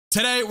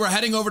Today, we're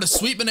heading over to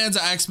Sweet Bonanza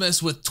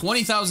Xmas with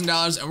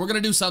 $20,000, and we're going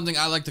to do something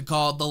I like to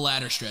call the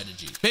ladder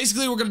strategy.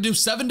 Basically, we're going to do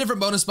 7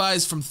 different bonus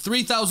buys from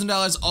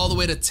 $3,000 all the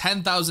way to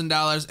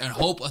 $10,000 and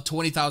hope a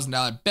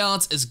 $20,000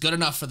 balance is good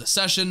enough for the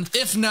session.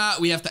 If not,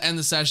 we have to end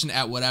the session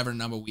at whatever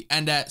number we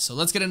end at. So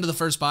let's get into the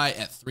first buy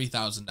at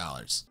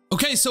 $3,000.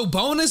 Okay, so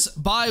bonus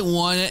buy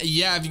one.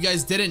 Yeah, if you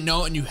guys didn't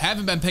know and you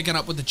haven't been picking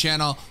up with the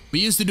channel,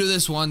 we used to do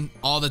this one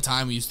all the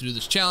time. We used to do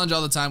this challenge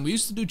all the time. We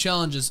used to do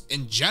challenges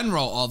in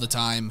general all the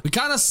time. We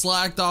kind of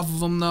slacked off of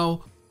them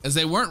though, as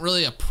they weren't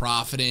really a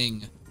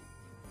profiting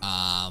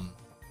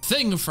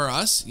thing for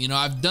us. You know,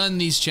 I've done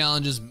these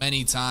challenges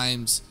many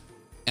times,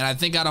 and I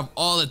think out of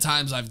all the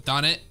times I've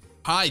done it,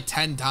 probably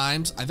 10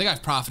 times, I think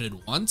I've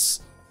profited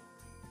once.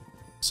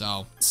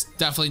 So it's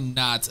definitely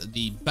not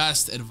the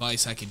best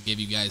advice I could give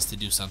you guys to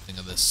do something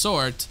of this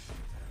sort,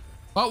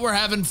 but we're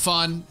having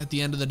fun at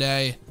the end of the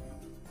day.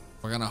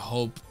 We're gonna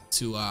hope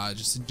to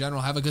just in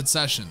general have a good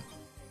session.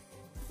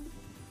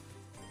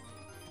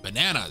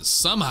 Bananas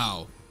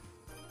somehow.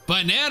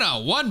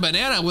 One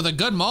banana with a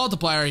good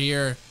multiplier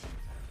here.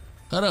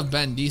 Could have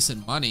been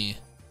decent money.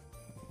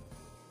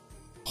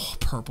 Oh,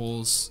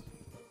 purples.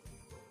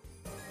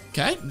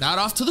 Okay, not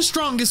off to the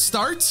strongest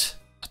start.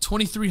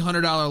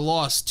 $2,300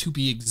 loss to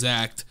be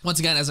exact.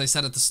 Once again, as I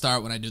said at the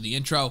start when I do the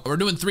intro, we're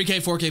doing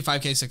 3K, 4K,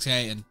 5K,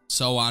 6K, and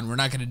so on. We're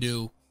not gonna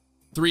do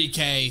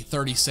 3K,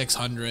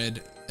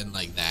 3,600, and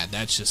like that.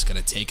 That's just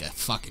gonna take a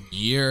fucking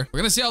year. We're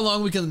gonna see how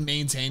long we can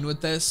maintain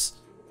with this.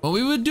 When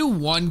we would do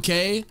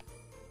 1K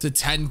to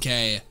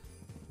 10K,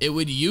 it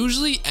would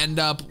usually end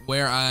up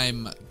where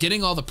I'm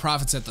getting all the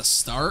profits at the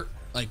start,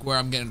 like where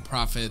I'm getting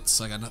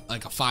profits like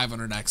a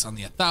 500x on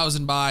the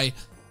 1,000 buy.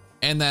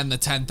 And then the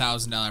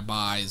 $10,000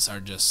 buys are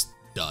just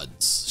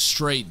duds,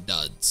 straight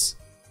duds.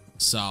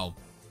 So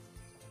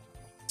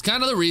it's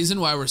kind of the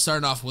reason why we're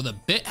starting off with a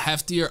bit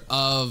heftier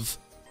of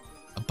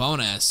a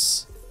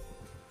bonus.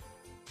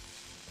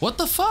 What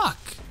the fuck?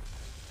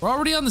 We're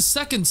already on the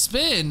second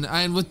spin,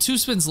 and with 2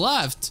 spins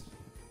left.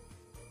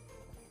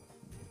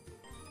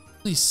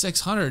 Only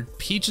 600.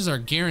 Peaches are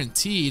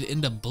guaranteed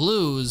into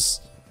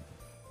blues.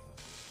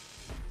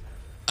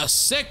 A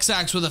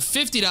 6x with a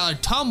 $50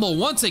 tumble.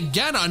 Once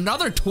again,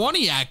 another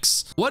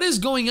 20x. What is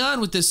going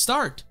on with this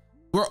start?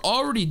 We're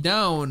already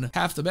down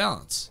half the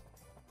balance.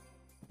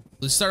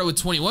 We started with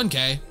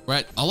 21K. We're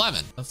at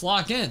 11. Let's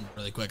lock in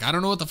really quick. I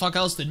don't know what the fuck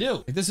else to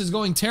do. Like, this is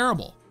going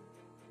terrible.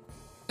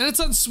 And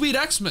it's on Sweet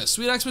Xmas.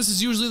 Sweet Xmas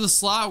is usually the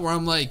slot where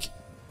I'm like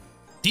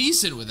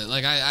decent with it.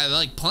 Like I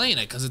like playing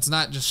it because it's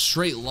not just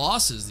straight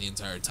losses the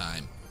entire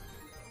time.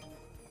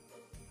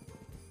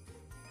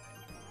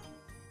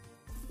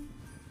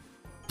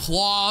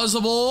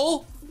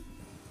 Plausible.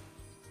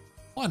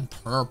 One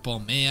purple,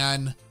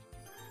 man.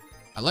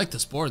 I like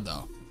this board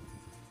though.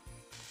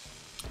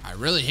 I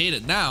really hate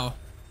it now.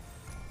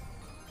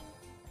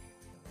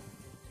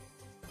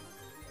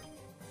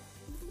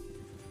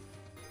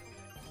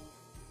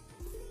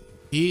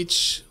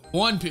 Each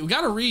one. We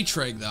got a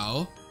retrig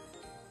though.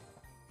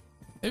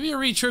 Maybe a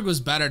retrig was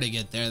better to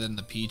get there than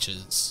the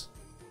peaches.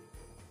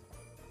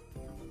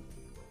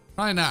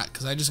 Probably not,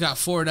 because I just got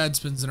 4 dead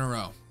spins in a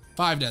row.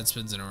 5 dead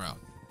spins in a row.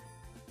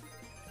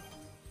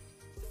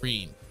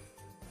 Green.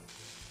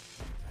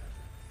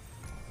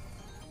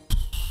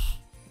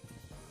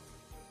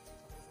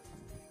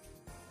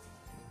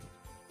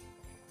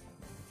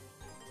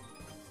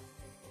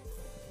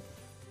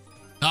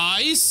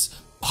 Nice.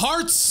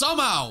 Hearts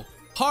somehow.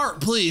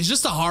 Heart, please.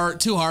 Just a heart.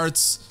 2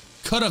 hearts.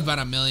 Could have been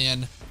a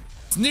million.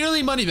 It's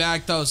nearly money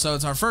back though, so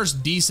it's our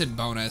first decent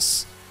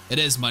bonus. It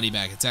is money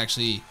back. It's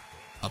actually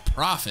a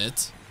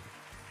profit.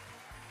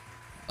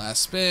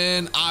 Last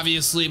spin.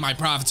 Obviously, my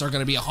profits are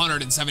going to be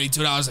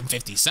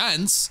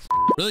 $172.50.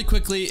 Really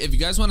quickly, if you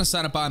guys want to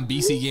sign up on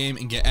BCGAME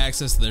and get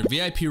access to their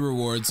VIP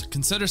rewards,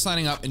 consider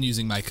signing up and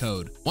using my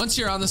code. Once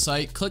you're on the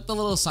site, click the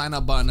little sign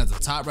up button at the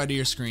top right of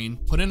your screen,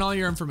 put in all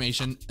your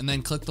information, and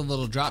then click the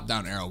little drop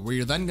down arrow where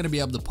you're then going to be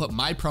able to put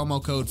my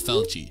promo code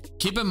Felschy.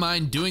 Keep in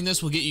mind, doing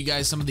this will get you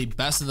guys some of the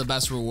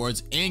best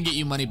rewards and get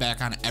you money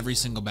back on every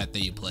single bet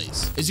that you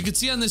place. As you can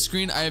see on this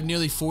screen, I have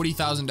nearly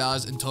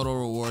 $40,000 in total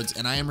rewards,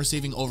 and I am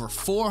receiving over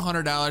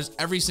 $400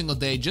 every single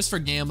day just for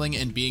gambling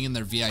and being in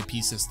their VIP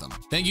system.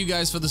 Thank you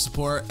guys for the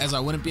support, as I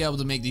wouldn't be able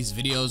to make these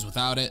videos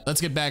without it. Let's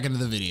get back into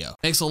the video.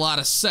 Makes a lot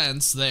of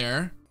sense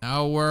there.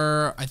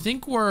 Now I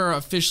think we're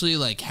officially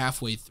like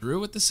halfway through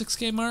with the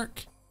 6K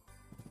mark.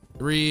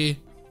 3.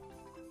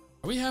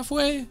 Are we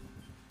halfway?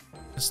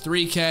 It's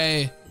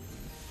 3K.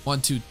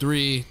 1, 2,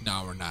 3.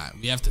 No, we're not.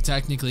 We have to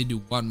technically do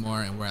one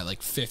more, and we're at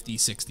like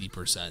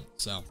 50-60%.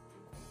 So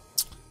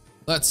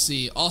let's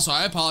see. Also,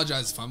 I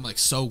apologize if I'm like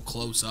so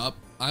close up.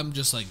 I'm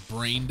just like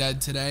brain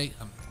dead today.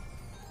 I'm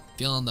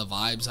feeling the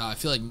vibes out. I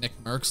feel like Nick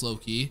Merckx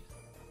low-key.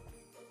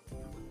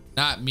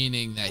 Not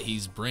meaning that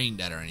he's brain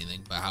dead or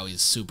anything, but how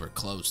he's super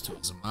close to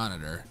his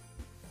monitor.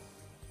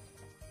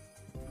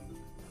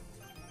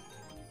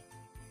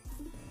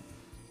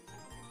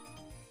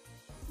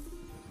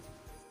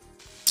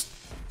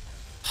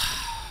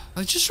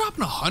 Like, just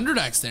dropping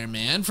 100x there,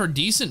 man, for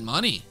decent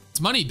money.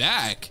 It's money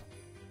back.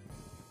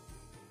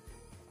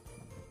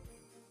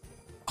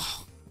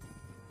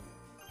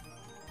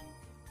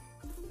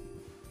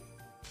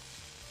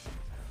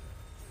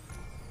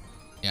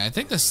 Yeah, I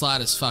think the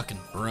slot is fucking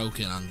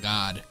broken on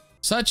God.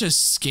 Such a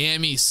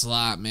scammy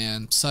slot,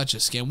 man. Such a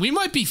scam. We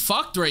might be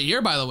fucked right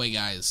here, by the way,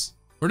 guys.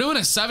 We're doing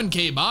a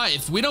 7K buy.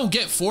 If we don't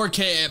get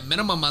 4K at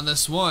minimum on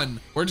this one,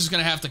 we're just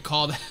gonna have to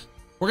call that.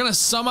 We're gonna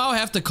somehow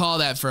have to call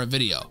that for a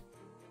video.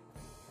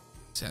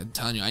 See, I'm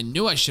telling you, I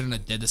knew I shouldn't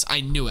have did this.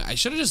 I knew it. I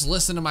should have just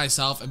listened to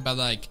myself and been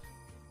like,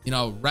 you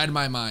know, read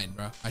my mind,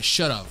 bro. I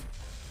should have.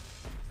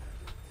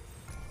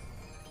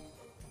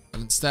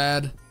 But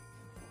instead,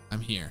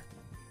 I'm here.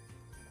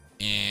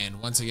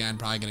 And once again,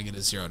 probably gonna get a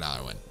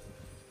 $0 win.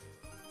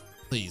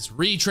 Please,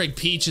 retrig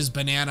peaches,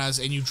 bananas,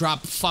 and you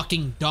drop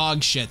fucking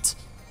dog shit.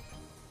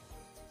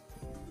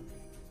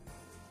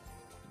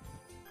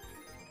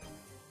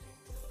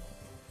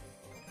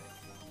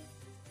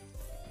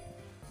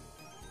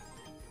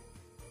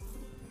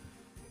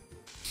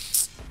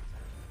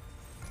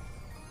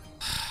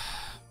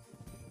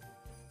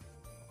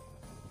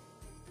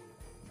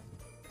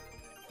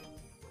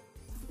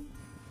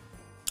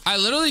 I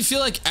literally feel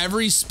like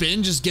every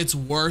spin just gets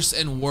worse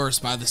and worse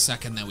by the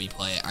second that we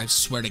play it. I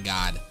swear to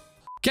God.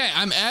 Okay,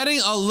 I'm adding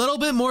a little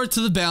bit more to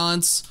the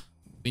balance.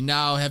 We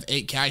now have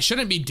 8K. I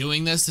shouldn't be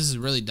doing this. This is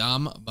really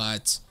dumb,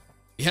 but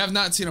we have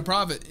not seen a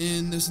profit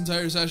in this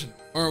entire session.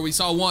 Or we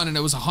saw one and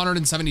it was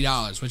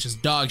 $170, which is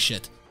dog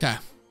shit. Okay,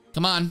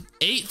 come on.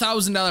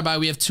 $8,000 buy.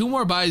 We have 2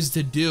 more buys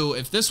to do.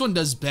 If this one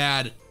does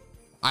bad,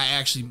 I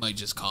actually might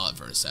just call it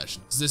for a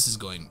session. Because this is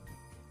going,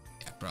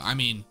 yeah, bro. I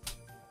mean,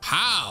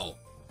 how?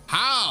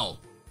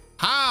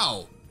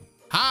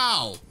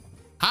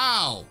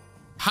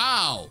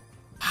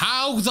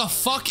 How the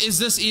fuck is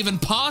this even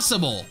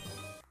possible?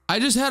 I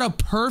just had a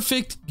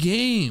perfect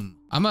game.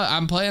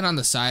 I'm playing on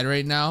the side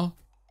right now.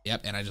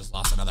 Yep, and I just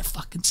lost another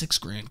fucking $6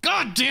 grand.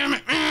 God damn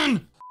it,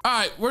 man. All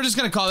right, we're just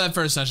gonna call that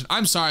for a session.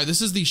 I'm sorry,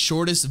 this is the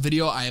shortest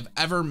video I have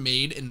ever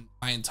made in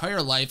my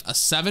entire life. A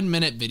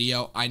 7-minute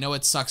video. I know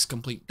it sucks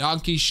complete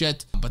donkey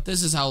shit, but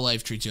this is how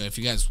life treats you. If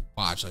you guys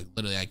watch, like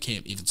literally I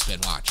can't even spin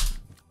watch.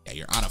 Yeah,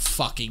 you're out of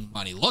fucking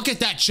money. Look at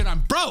that shit,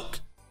 I'm broke.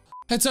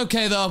 That's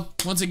okay though.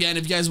 Once again,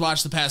 if you guys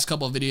watched the past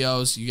couple of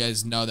videos, you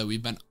guys know that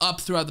we've been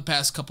up throughout the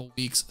past couple of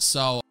weeks,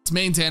 so it's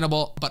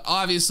maintainable. But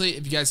obviously,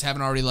 if you guys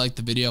haven't already liked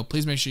the video,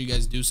 please make sure you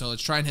guys do so.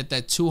 Let's try and hit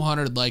that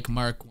 200 like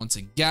mark once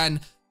again.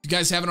 If you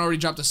guys haven't already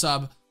dropped a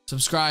sub,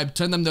 subscribe,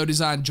 turn them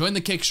notifications on, join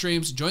the kick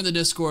streams, join the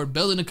Discord,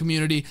 building a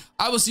community.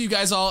 I will see you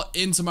guys all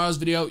in tomorrow's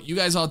video. You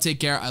guys all take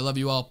care. I love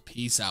you all.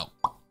 Peace out.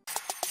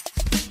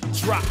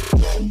 Drop.